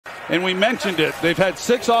and we mentioned it. They've had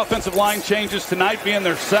 6 offensive line changes, tonight being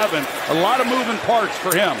their 7th. A lot of moving parts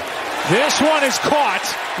for him. This one is caught.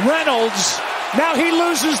 Reynolds, now he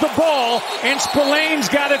loses the ball, and Spillane's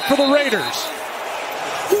got it for the Raiders.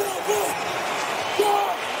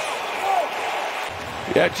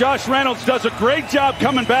 Yeah, Josh Reynolds does a great job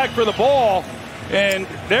coming back for the ball. And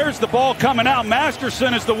there's the ball coming out.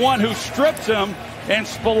 Masterson is the one who strips him. And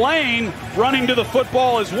Spillane running to the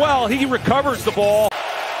football as well. He recovers the ball.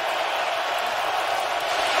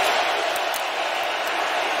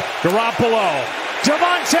 Garoppolo.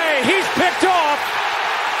 Devontae, he's picked off.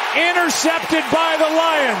 Intercepted by the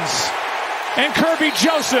Lions. And Kirby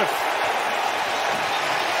Joseph.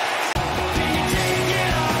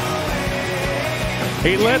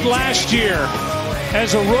 He led last year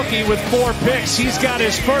as a rookie with 4 picks. He's got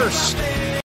his first.